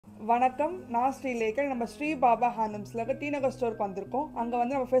வணக்கம், நான் ஸ்ரீலேகா. நம்ம ஸ்ரீ பாபா ஹேண்ட்லூம்ஸ்ல T.Nagar ஸ்டோருக்கு வந்திருக்கோம். அங்கே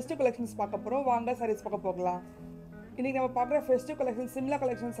வந்து நம்ம ஃபெஸ்டிவ் கலெக்ஷன்ஸ் பார்க்க போகிறோம். வாங்க சாரீஸ் பார்க்க போகலாம். இன்றைக்கி நம்ம பார்க்குற ஃபெஸ்டிவ் கலெக்ஷன்ஸ் சிம்லர்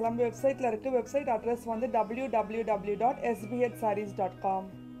கலெக்ஷன்ஸ் எல்லாமே வெப்சைட்டில் இருக்குது. வெப்சைட் அட்ரஸ் வந்து www.sbhsarees.com.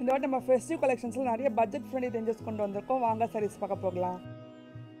 இந்த வாட்டி நம்ம ஃபெஸ்டிவ் கலெக்ஷன்ஸில் நிறைய பட்ஜெட் ஃப்ரெண்ட்லி ரேஞ்சஸ் கொண்டு வந்திருக்கோம். வாங்க சாரீஸ் பார்க்க போகலாம்.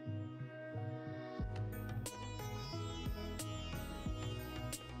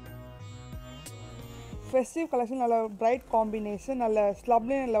 ஃபெஸ்டிவ் கலெக்ஷன் நல்ல பிரைட் காம்பினேஷன், நல்ல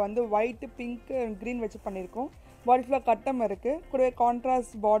ஸ்லப்லைனில் வந்து ஒயிட் பிங்க் க்ரீன் வச்சு பண்ணியிருக்கோம். பாடி ஃபுல்லாக கட்டம் இருக்குது, கூடவே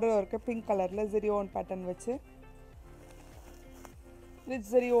கான்ட்ராஸ்ட் பார்டரும் இருக்குது பிங்க் கலரில் ஜெரியோன் பேட்டர்ன் வச்சு. ரிச்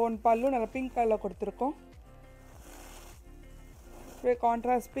ஜெரியோன் பல்லு நல்ல பிங்க் கலரில் கொடுத்துருக்கோம். கூடவே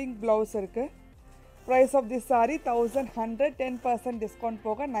கான்ட்ராஸ்ட் பிங்க் ப்ளவுஸ் இருக்குது. Price of this sorry 1100, 10% discount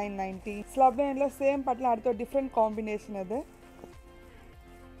போக 990. ஸ்லப்லைனில் சேம் பேட்டர்ன் அடுத்த டிஃப்ரெண்ட் காம்பினேஷன் அது.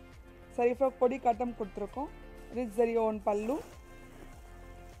 சரிஃபாக கொடி கட்டம் கொடுத்துருக்கோம். ரிச் ஜெரியோன் பல்லு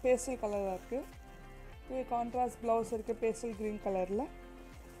பேஸ்டல் கலரில் இருக்குது. கான்ட்ராஸ்ட் ப்ளவுஸ் இருக்குது பேஸ்டல் க்ரீன் கலரில்.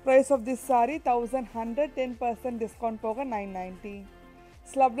 Price of this sorry 1100, 10% discount போக 990.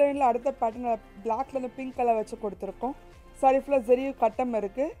 ஸ்லப்லைனில் அடுத்த பேட்டர்ன் பிளாக்ல இருந்து பிங்க் கலர் வச்சு கொடுத்துருக்கோம். சரிஃபில் ஜெரியோ கட்டம்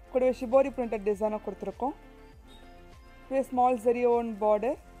இருக்குது, கூடவே ஷிபோரி பிரிண்டட் டிசைனாக கொடுத்துருக்கோம். கூடவே ஸ்மால் ஜெரியோன்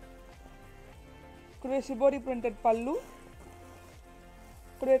பார்டர், கூடவே ஷிபோரி பிரிண்டட் பல்லு,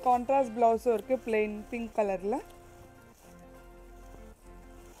 கூடவே கான்ட்ராஸ்ட் ப்ளவுஸும் இருக்குது பிளெயின் பிங்க் கலரில்.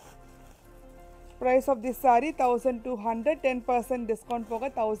 Price of this sorry 1200, 10% discount போக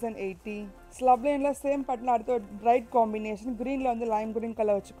 1080. ஸ்லப்லைனில் சேம் பேட்டர்ன் அடுத்த ஒரு பிரைட் காம்பினேஷன் க்ரீனில் வந்து லைம் க்ரீன்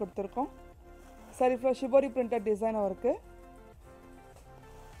கலர் வச்சு கொடுத்துருக்கோம். சரிஃபில் ஷிபோரி பிரிண்டட் டிசைனும் இருக்குது.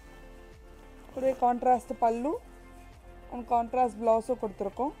 கூடவே கான்ட்ராஸ்ட் பல்லு அண்ட் கான்ட்ராஸ்ட் ப்ளவுஸும்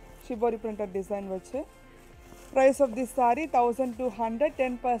கொடுத்துருக்கோம் ஷிபோரி பிரிண்டட் டிசைன் வச்சு. Price of this sorry 1200,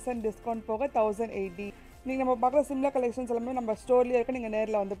 10% discount போக 1080. நீங்கள் நம்ம பார்க்குற சிம்லர் கலெக்ஷன்ஸ் எல்லாமே நம்ம ஸ்டோர்லேயே இருக்குது, நீங்கள்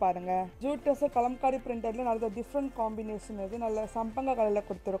நேரில் வந்து பாருங்கள். ஜூட் ட்ரெஸ்ஸு கலம்காரி பிரிண்டரில் நல்ல டிஃப்ரெண்ட் காம்பினேஷன் இது. நல்ல சம்பங்க கலரில்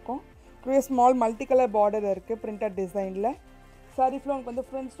கொடுத்துருக்கோம். கூடவே ஸ்மால் மல்டி கலர் பார்டர் இருக்குது பிரிண்டட் டிசைனில். சாரி ஃபுல்லாக உங்களுக்கு வந்து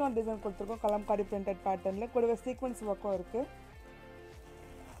ஃப்ரெண்ட்ஸ் நோட் டிசைன் கொடுத்துருக்கோம் கலம்காரி பிரிண்டட் பேட்டர்னில். கூடவே சீக்வன்ஸ் ஒர்க்கும் இருக்குது.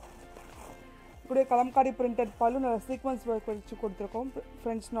 கூடவே கலம்காரி பிரிண்டட் பல்லு நல்ல சீக்வன்ஸ் ஒர்க் வச்சு கொடுத்துருக்கோம்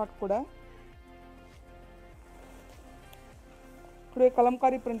ஃப்ரெண்ட்ஸ் நாட் கூட. கூடவே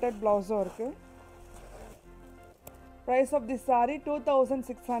கலம்காரி பிரிண்டட் ப்ளவுஸும் இருக்குது. Price of this sorry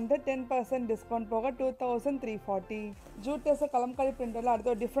 2600, 10% discount போக 2340. ஜூட் ட்ரெஸ்ஸு கலம்காரி பிரிண்டரில்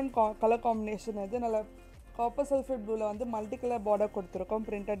அடுத்த ஒரு டிஃப்ரெண்ட் கலர் காம்பினேஷன் இது. நல்ல காப்பர் சல்ஃபேட் ப்ளூவில் வந்து மல்டி கலர் பார்டர் கொடுத்துருக்கோம்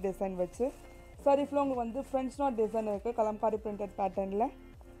பிரிண்டட் டிசைன் வச்சு. சாரி ஃபுல்லாக உங்களுக்கு வந்து ஃப்ரெண்ட்ஸ் நாட் டிசைன் இருக்குது கலம்காரி பிரிண்டட் பேட்டர்னில்.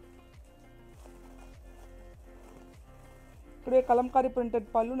 கூடவே கலம்காரி பிரிண்டட்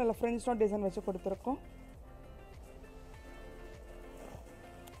பல்லு நல்ல ஃப்ரெண்ட்ஸ் நாட் டிசைன் வச்சு கொடுத்துருக்கோம்.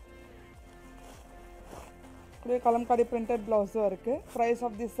 கூடவே கலம்காரி பிரிண்டட் ப்ளவுஸும் இருக்குது. Price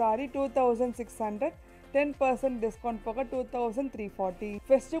of this sorry 2600, 10% discount போக 2340.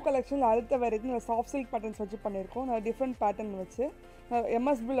 ஃபெஸ்டிவ் கலெக்ஷனில் அடுத்த வெரைட்டி நல்ல சாஃப்ட் சில்க் பேட்டர்ன்ஸ் வச்சு பண்ணியிருக்கோம். நல்ல டிஃப்ரெண்ட் பேட்டர்ன் வச்சு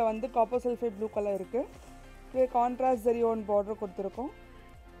எம்எஸ் ப்ளூவில் வந்து காப்பர் சல்ஃபேட் ப்ளூ கலர் இருக்குது. இதே கான்ட்ராஸ்ட் ஜெரியோன் பார்டர் கொடுத்துருக்கோம்.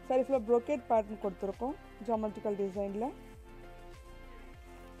 சரிஃபில் ப்ரோக்கேட் பேட்டர்ன் கொடுத்துருக்கோம் ஜாமெட்ரிக்கல் டிசைனில்.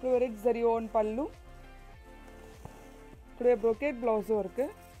 கூடவே ரிச் ஜெரியோன் பல்லு, கூடவே ப்ரோக்கேட் ப்ளவுஸும்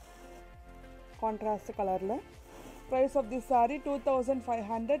இருக்குது கான்ட்ராஸ்ட் கலரில். Price of this sorry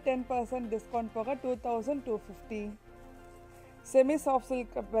 2500, 10% discount போக 2250. செமி சாஃப்ட்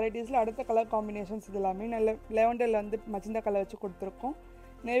சில்க் வெரைட்டிஸில் அடுத்த கலர் காம்பினேஷன்ஸ் இது எல்லாமே நல்ல லெவண்டரில் வந்து மஜந்தா கலர் வச்சு கொடுத்துருக்கோம்.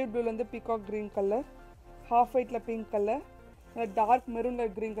 நேவி ப்ளூவில் வந்து பீகாக் க்ரீன் கலர், ஹாஃப் ஒயிட்டில் பிங்க் கலர், நல்ல dark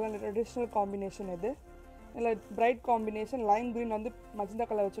மெரூனில் green colour traditional combination இது. நல்ல பிரைட் காம்பினேஷன் லைம் க்ரீன் வந்து மஜந்தா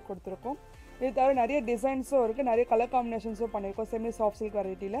கலர் வச்சு கொடுத்துருக்கோம். இது தவிர நிறைய டிசைன்ஸும் இருக்குது, நிறைய கலர் காம்பினேஷன்ஸும் பண்ணியிருக்கோம் செமி சாஃப்ட் சில்க்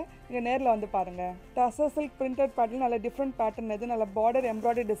வெரைட்டியில். நீங்கள் நேரில் வந்து பாருங்கள். டசர் சில்க் பிரிண்டட் பேட்டர்ன் நல்ல டிஃப்ரெண்ட் பேட்டர்ன் இது. நல்ல பார்டர்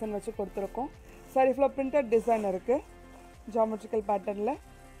எம்ப்ராய்டரி டிசைன் வச்சு கொடுத்துருக்கோம். சாரி ஃபுல்லாக பிரிண்டட் டிசைன் இருக்குது ஜாமெட்ரிக்கல் பேட்டர்னில்.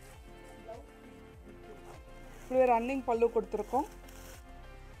 இப்படிவே ரன்னிங் பல்லு கொடுத்துருக்கோம்.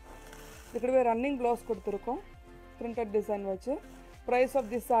 இப்படிவே ரன்னிங் ப்ளவுஸ் கொடுத்துருக்கோம் பிரிண்டட் டிசைன் வச்சு. Price of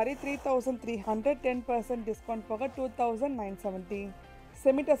this sorry 3300, 10% discount போக 2970.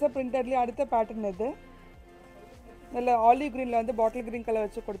 செமி டசர் பிரிண்டட்லேயே அடுத்த பேட்டர்ன் இது. நல்ல ஆலிவ் க்ரீனில் வந்து பாட்டில் க்ரீன் கலர்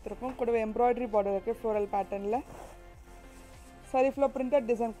வச்சு கொடுத்துருக்கோம். கூடவே எம்ப்ராய்டரி பார்டர் இருக்குது ஃப்ளோரல் பேட்டர்னில். சாரி ஃபுல்லாக பிரிண்டட்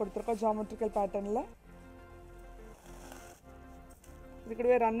டிசைன் கொடுத்துருக்கோம் ஜாமெட்ரிக்கல் பேட்டர்னில். இது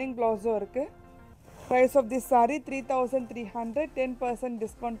கூடவே ரன்னிங் ப்ளவுஸும் இருக்குது. Price of this sorry 3300, 10%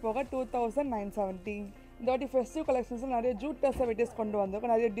 discount போக 2970. இந்த வாட்டி ஃபெஸ்டிவ் கலெக்ஷன்ஸில் நிறைய ஜூட் ட்ரெஸ் வெரைட்டிஸ் கொண்டு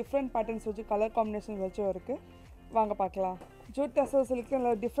வந்திருக்கோம். நிறைய டிஃப்ரெண்ட் பேட்டர்ன்ஸ் வச்சு கலர் காம்பினேஷன்ஸ் வச்சும் இருக்குது. வாங்க பார்க்கலாம். ஜூட் டசர் சில்கில்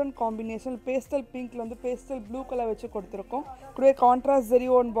நல்ல டிஃப்ரெண்ட் காம்பினேஷன் பேஸ்டல் பிங்க்கில் வந்து பேஸ்டல் ப்ளூ கலர் வச்சு கொடுத்துருக்கோம். கூடவே கான்ட்ராஸ்ட்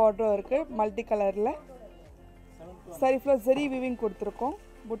ஜெரியோன் பார்டரும் இருக்குது மல்டி கலரில். சாரி ஃபுல்லாக ஜெரி வீவிங் கொடுத்துருக்கோம்.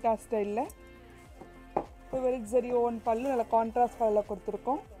 butta style la very zari oven pallu nalla contrast color la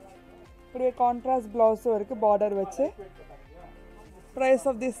koduthirkom idu contrast blouse irukku border vechu price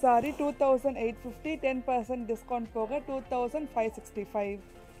of this saree 2850 10% discount poga 2565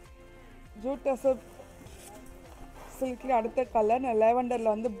 jute tasser silk la adutha color lavender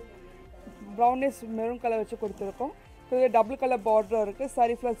la vandu brownish maroon color vechu koduthirkom idu double color border irukku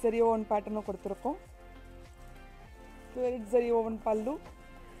saree full zari oven pattern koduthirkom very zari oven pallu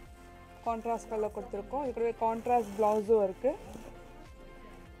contrast color koduthirkom idu contrast blouse irukku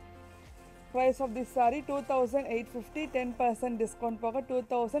price of this saree 2850 10% discount poga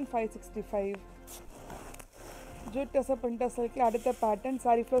 2565 jute tasser printer silk la adutha pattern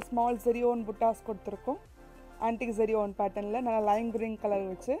saree full small zari oven buttas koduthirkom antique zari oven pattern la nalla lime green color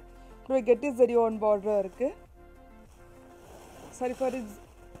vechu idu get zari oven border irukku saree for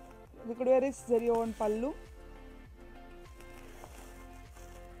is zari oven pallu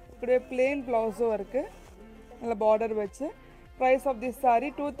idu plain blouse irukku nalla border vechu price of this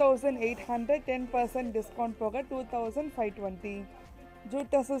saree 2800 10% discount poga 2520 jute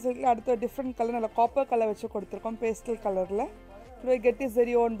tasser silk la adutha different color nalla copper color vechu koduthirkom pastel color la idu get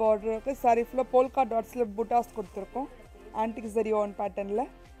zari oven border irukku saree full polka dots la buttas koduthirkom antique zari oven pattern la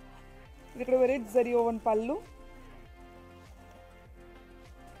idu red zari oven pallu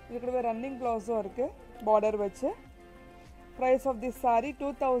idu running blouse irukku border vechu price of this saree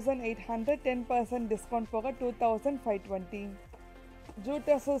 2800 10% discount poga 2520 jute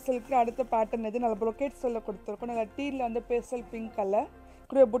tasser silk la adutha pattern edu nalla brocade style la koduthirkom nalla teal la and pastel pink color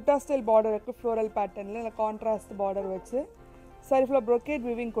idu butta style border irukku floral pattern la nalla contrast border vechu saree full brocade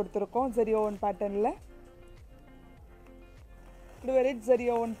weaving koduthirkom zari oven pattern la idu red zari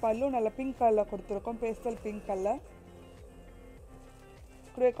oven pallu nalla pink color la koduthirkom pastel pink color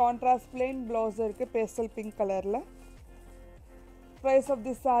idu contrast plain blouse irukku pastel pink color la price of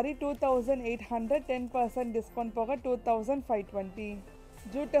this saree 2800 10% discount poga 2520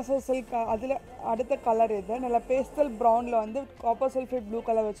 jute tasser silk adula adutha color edu nalla pastel brown la vandu copper sulphate blue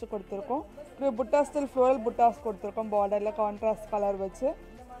color vechu koduthirkom idu butta style floral buttas koduthirkom border la contrast color vechu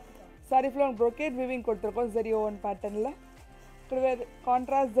saree full brocade weaving koduthirkom zari oven pattern la idu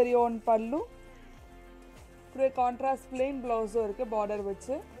contrast zari oven pallu idu contrast plain blouse irukku border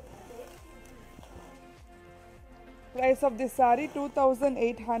vechu price of this saree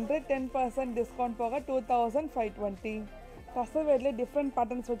 2800 10% discount poga 2520 tasser wear la different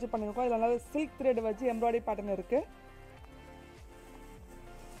patterns vechu pannirukom idla nalla silk thread vechu embroidery pattern irukku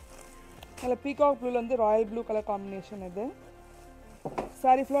nalla peacock blue la and royal blue color combination idu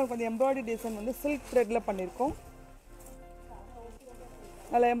saree full konja embroidery design vandu silk thread la pannirukom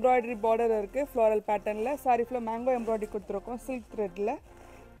nalla embroidery border irukku floral pattern la saree full mango embroidery kuduthirukkom silk thread la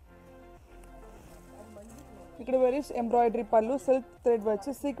ikkada very embroidery pallu silk thread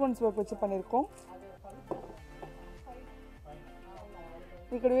vechu sequence work vechu pannirkom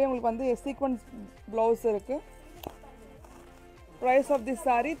ikkada ungalku vandu sequence blouse irukku price of this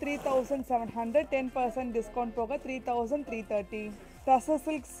saree 3700 10% discount poga 3330 tasser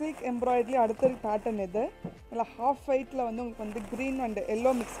silk embroidery adutha pattern idu nalla half white la vandu ungalku vandu green and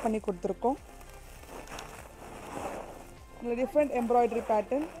yellow mix panni kuduthirkom different embroidery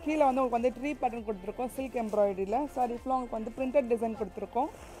pattern கீழ வந்து உங்களுக்கு வந்து tree pattern கொடுத்திருக்கோம் silk embroidery ல saree full உங்களுக்கு வந்து printed design கொடுத்திருக்கோம்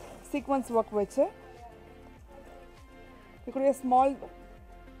sequence work வெச்சு இதுக்குரிய small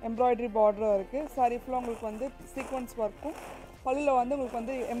embroidery border இருக்கு saree full உங்களுக்கு வந்து sequence work பல்லுல வந்து உங்களுக்கு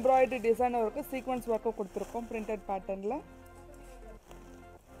வந்து embroidery design இருக்கு sequence work கொடுத்திருக்கோம் printed pattern ல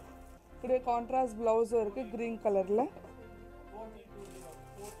இதுக்குரிய contrast blouse இருக்கு green color ல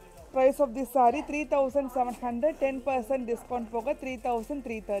price of this saree 3700 10% discount poga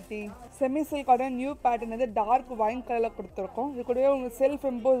 3330 semi silk oda new pattern is dark wine color la kuduthirkom idu kodave unga self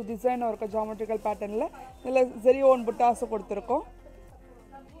embossed design orka geometrical pattern la illa zari oven buttas kuduthirkom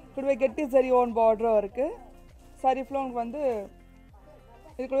kodave getti zari oven border irukku saree full unga vandu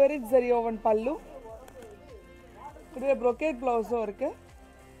idu kodave zari oven pallu kodave brocade blouse irukku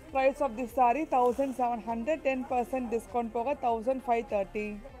price of this saree 1700 10% discount poga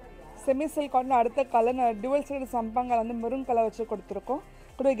 1530 semi silk on adutha color dual shade sampanga வந்து maroon color வச்சு கொடுத்திருக்கோம்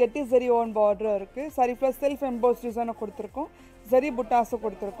கூட கெட்டி zari oven border இருக்கு saree full self embossed design கொடுத்திருக்கோம் zari buttas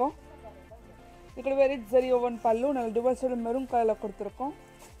கொடுத்திருக்கோம் ఇక్కడ very zari oven pallu நல்ல dual shade maroon color கொடுத்திருக்கோம்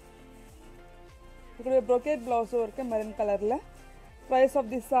ఇక్కడ brocade blouse இருக்கு maroon colorல price of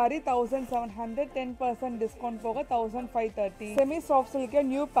this saree 1700 10% discount போக 1530 semi soft silk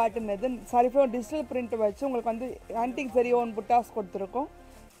new pattern இது saree full digital print வச்சு உங்களுக்கு வந்து antique zari oven buttas கொடுத்திருக்கோம்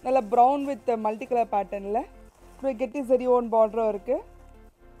நல்ல brown with multicolor pattern ல இப்ப கெட்டி zari oven border இருக்கு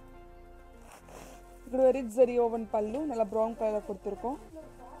இது rich zari oven pallu நல்ல brown color கொடுத்திருக்கோம்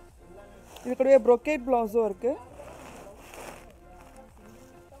இது கூடவே brocade blouse இருக்கு.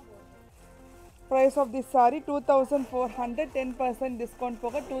 Price of this saree 2400 10% discount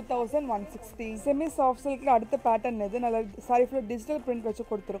போக 2160. Semi soft silk அடுத்த pattern இது நல்ல saree full digital print வச்சு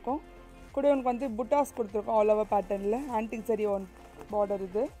கொடுத்திருக்கோம். கூட உங்களுக்கு வந்து புட்டாஸ் கொடுத்திருக்கோம் all over patternல antique zari on border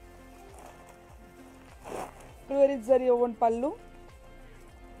இது. கூடவே zari on pallu.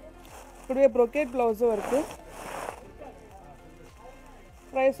 கூடவே brocade blouse இருக்கு.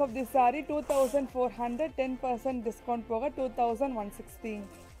 Price of this saree 2400 10% discount போக 2160.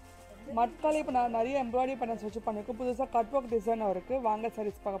 மட்கால இப்போ நான் நிறைய எம்ப்ராய்டரி பேட்டர்ன்ஸ் வச்சு பண்ணியிருக்கோம். புதுசாக கட் ஒர்க் டிசைனாக இருக்குது. வாங்க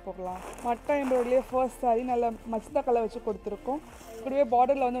சாரீஸ் பார்க்க போகலாம். மட்கா எம்ப்ராய்டரியே ஃபர்ஸ்ட் சாரீ நல்ல மச்சிதா கலர் வச்சு கொடுத்துருக்கோம். கூடவே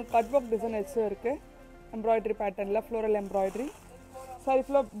பார்டரில் வந்து கட் ஒர்க் டிசைன் வச்சு இருக்குது. எம்ப்ராய்டரி பேட்டர்னில் ஃப்ளோரல் எம்ப்ராய்டரி சாரி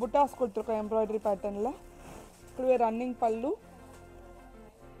ஃபுல்லாக புட்டாஸ் கொடுத்துருக்கோம் எம்ப்ராய்டரி பேட்டர்னில். கூடவே ரன்னிங் பல்லு,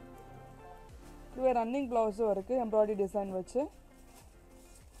 கூடவே ரன்னிங் ப்ளவுஸும் இருக்குது எம்ப்ராய்டரி டிசைன் வச்சு.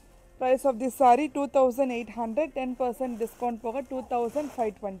 Price of this saree 2800 10% discount போக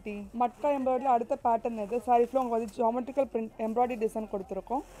 2520. மட்கா எம்ப்ராய்டரி அடுத்த பேட்டர்ன் இது. சாரி ஃபுல்லாக உங்களுக்கு வந்து ஜியோமெட்ரிக்கல் பிரிண்ட் எம்ப்ராய்டரி டிசைன்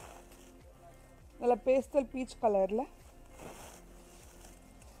கொடுத்துருக்கோம். நல்ல பேஸ்டல் பீச் கலரில்.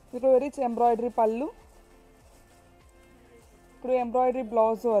 இது ரிச் எம்ப்ராய்டரி பல்லு, கூட எம்ப்ராய்டரி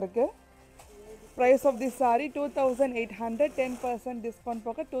ப்ளவுஸும் இருக்குது. Price of this saree 2800 10% discount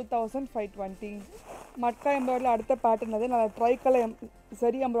போக 2520. மட்கா எம்ப்ராய்டரி அடுத்த பேட்டர்ன் அது நல்ல ட்ரை கலர்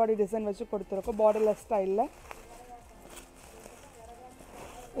சரி எம்ப்ராய்டரி டிசைன் வச்சு கொடுத்துருக்கோம் பார்டர்லெஸ் ஸ்டைலில்.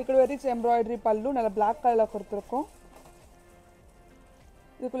 இதுக்குள்ளே ரிச் எம்ப்ராய்டரி பல்லு நல்ல பிளாக் கலரில் கொடுத்துருக்கோம்.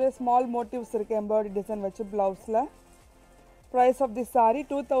 இதுக்குள்ளே ஸ்மால் மோட்டிவ்ஸ் இருக்குது எம்ப்ராய்டரி டிசைன் வச்சு ப்ளவுஸில். Price of this saree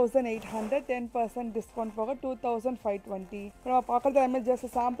 2800 10% discount போக 2520. நம்ம பார்க்குறது எல்லாமே just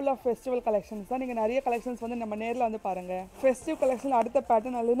sample of festival collections தான். நீங்கள் நிறைய கலெக்ஷன்ஸ் வந்து நம்ம நேரில் வந்து பாருங்கள். ஃபெஸ்டிவ் கலெக்ஷன் அடுத்த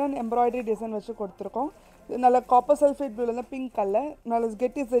பேட்டர்ன் லினன் எம்ப்ராய்டரி டிசைன் வச்சு கொடுத்துருக்கோம். நல்ல காப்பர் சல்ஃபேட் ப்ளூவில் பிங்க் கலர் நல்ல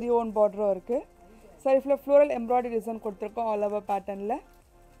கெட்டி சரி ஓன் பார்டரும் இருக்குது. சரி ஃபுல்லாக ஃப்ளோரல் எம்ப்ராய்டரி டிசைன் கொடுத்துருக்கோம் ஆல் ஓவர் பேட்டர்னில்.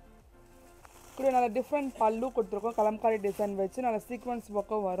 கூட நல்ல டிஃப்ரெண்ட் பல்லு கொடுத்துருக்கோம் கலம்காரி டிசைன் வச்சு நல்ல சீக்வன்ஸ்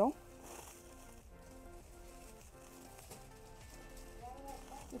ஒர்க்கும் வரும்.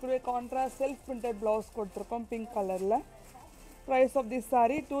 இதுவே கான்ட்ராஸ்ட் செல்ஃப் பிரிண்டட் ப்ளவுஸ் கொடுத்துருக்கோம் பிங்க் கலரில். Price of this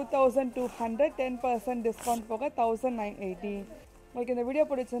sari 2200 10% discount போக 1980. உங்களுக்கு இந்த வீடியோ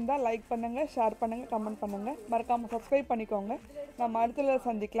பிடிச்சிருந்தால் லைக் பண்ணுங்கள், ஷேர் பண்ணுங்கள், கமெண்ட் பண்ணுங்கள். மறக்காமல் சப்ஸ்கிரைப் பண்ணிக்கோங்க. நம்ம அடுத்த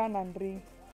சந்திக்கலாம். நன்றி.